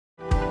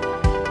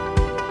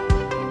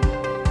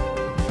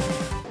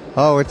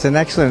Oh, it's an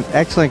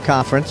excellent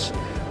conference.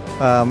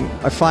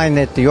 I find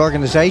that the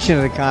organization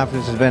of the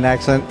conference has been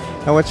excellent.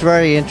 And what's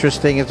very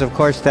interesting is, of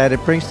course, that it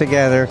brings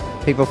together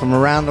people from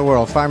around the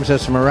world,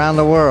 pharmacists from around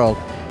the world,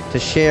 to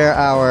share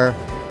our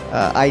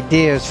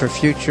ideas for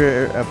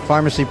future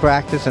pharmacy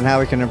practice and how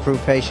we can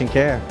improve patient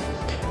care.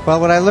 Well,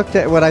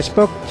 what I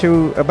spoke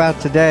to about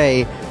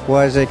today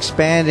was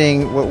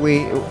expanding what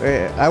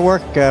I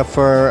work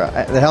for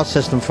the health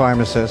system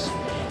pharmacist,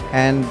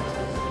 and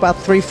about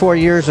 3-4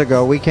 years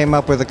ago we came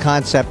up with a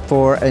concept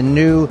for a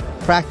new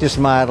practice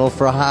model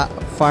for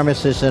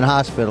pharmacists in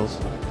hospitals.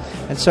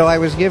 And so I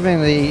was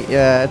giving the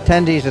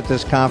attendees at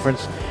this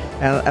conference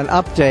an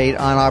update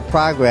on our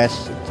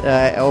progress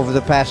over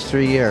the past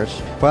 3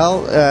 years.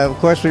 Well, of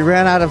course, we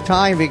ran out of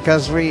time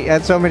because we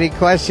had so many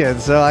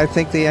questions, so I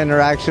think the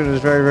interaction was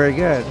very, very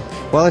good.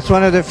 Well, it's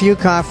one of the few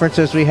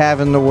conferences we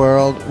have in the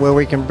world where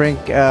we can bring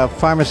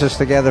pharmacists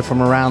together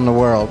from around the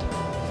world.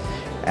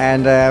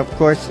 And, of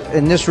course,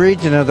 in this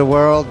region of the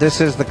world,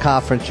 this is the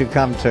conference you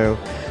come to.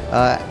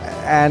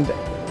 And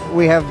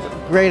we have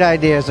great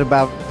ideas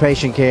about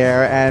patient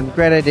care and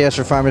great ideas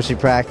for pharmacy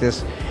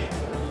practice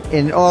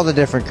in all the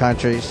different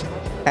countries.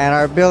 And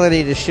our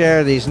ability to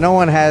share these, no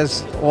one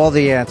has all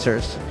the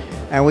answers.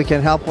 And we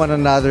can help one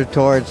another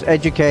towards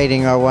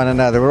educating one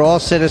another. We're all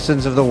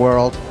citizens of the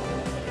world.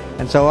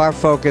 And so our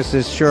focus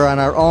is sure on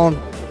our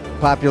own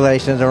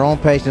populations, our own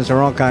patients,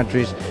 our own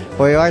countries.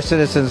 But we are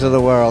citizens of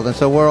the world. And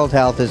so world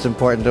health is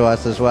important to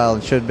us as well,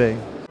 and should be.